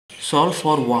Solve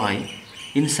for y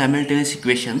in simultaneous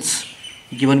equations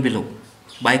given below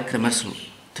by Cramer's rule.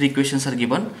 Three equations are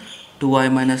given: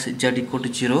 2y minus z equal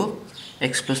to 0,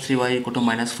 x plus 3y equal to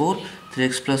minus 4,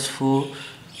 3x plus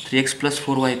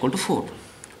 4y equal to 4.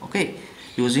 Okay,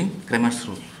 using Cramer's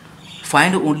rule.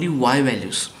 Find only y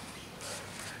values.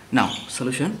 Now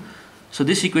solution. So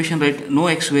this equation, write no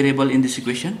x variable in this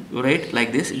equation. You write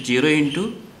like this: 0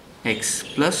 into x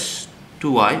plus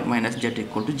 2y minus z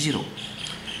equal to 0.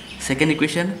 Second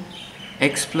equation,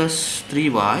 x plus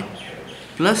 3y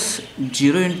plus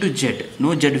 0 into z,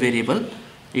 no z variable,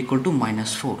 equal to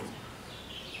minus 4.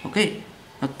 Okay.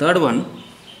 Now third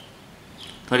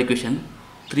equation,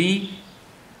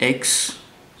 3x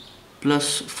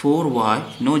plus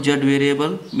 4y, no z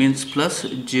variable, means plus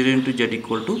 0 into z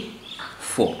equal to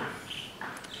 4.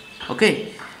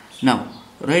 Okay. Now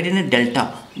write in a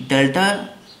delta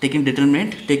taking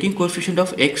determinant, taking coefficient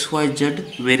of x, y, z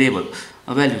variable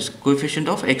values, coefficient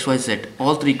of x, y, z,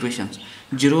 all three equations: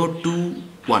 0, 2,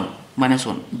 1, minus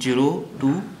 1, 0,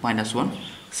 2, minus 1.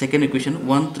 Second equation,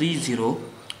 1, 3, 0,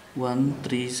 1,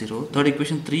 3, 0. Third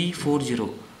equation, 3, 4, 0,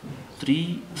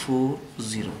 3, 4,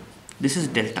 0. This is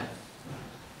delta.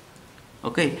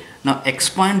 Okay. Now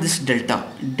expand this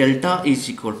delta. Delta is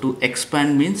equal to,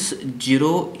 expand means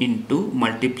 0 into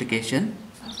multiplication.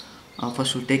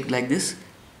 First we take like this: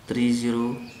 3,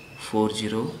 0, 4,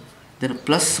 0. Then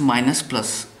plus minus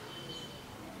plus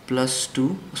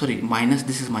 2, sorry, minus,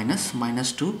 this is minus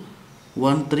 2,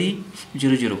 1, 3,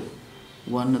 0, 0,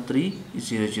 1, 3,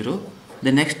 0, 0.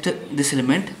 The next, this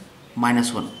element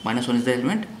minus 1 is the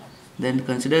element. Then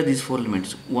consider these four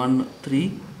elements: 1,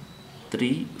 3,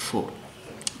 3, 4.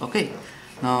 Okay.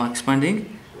 Now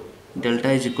expanding, delta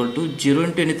is equal to 0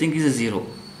 into anything is a 0,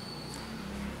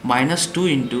 minus 2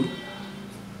 into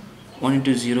 1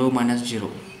 into 0 minus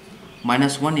 0,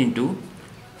 minus 1 into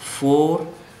 4,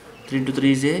 3 into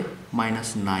 3 is a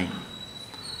minus 9.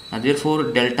 And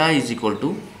therefore delta is equal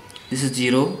to, this is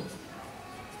 0,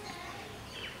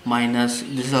 minus,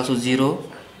 this is also 0,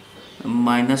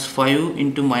 minus 5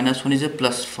 into minus 1 is a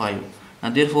plus 5.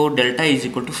 And therefore delta is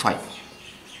equal to 5.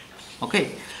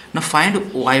 Okay. Now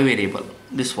find y variable,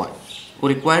 this y.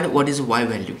 We required what is y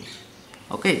value.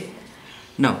 Okay.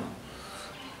 Now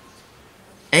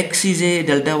x is a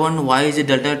delta 1, y is a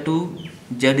delta 2,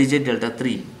 z is a delta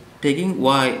 3. Taking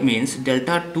y means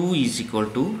delta 2 is equal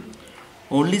to,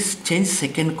 only change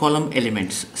second column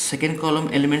elements. Second column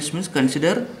elements means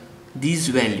consider these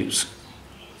values: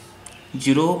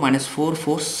 0, minus 4,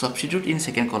 4, substitute in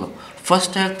second column.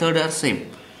 First and third are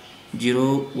same: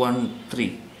 0, 1,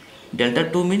 3. Delta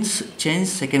 2 means change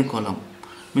second column,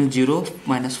 means 0,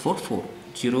 minus 4, 4,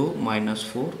 0, minus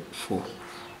 4, 4.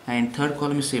 And third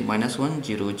column is same: minus 1,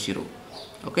 0, 0.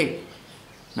 Okay.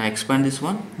 Now expand this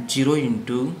one: 0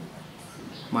 into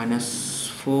minus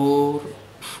 4,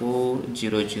 4,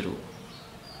 0, 0.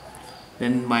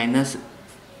 Then minus,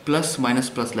 plus minus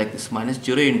plus, like this: minus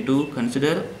 0 into,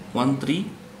 consider 1, 3,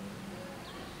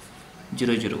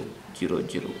 0, 0, 0,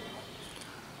 0.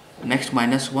 Next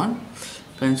minus 1,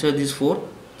 consider these 4,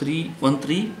 3, 1,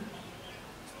 3,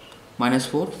 minus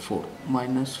 4, 4,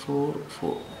 minus 4,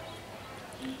 4.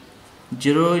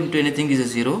 0 into anything is a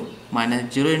 0,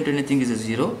 minus 0 into anything is a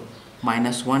 0,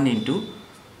 minus 1 into,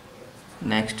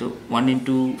 next 1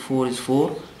 into 4 is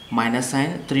 4, minus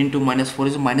sign, 3 into minus 4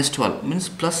 is minus 12, means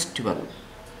plus 12.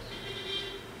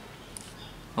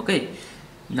 Okay.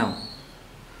 Now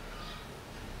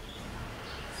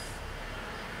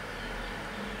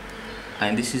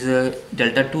and this is a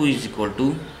delta 2 is equal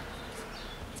to,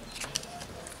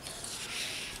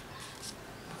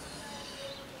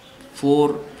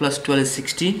 four plus 12 is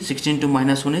 16, 16 to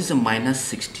minus 1 is a minus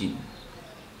 16.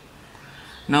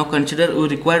 Now consider we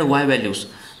required y values.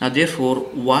 Now therefore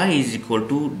y is equal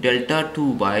to delta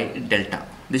 2 by delta.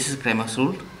 This is Cramer's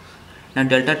rule. Now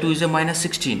delta 2 is a minus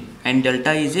 16 and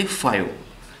delta is a 5.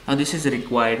 Now this is the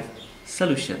required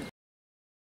solution.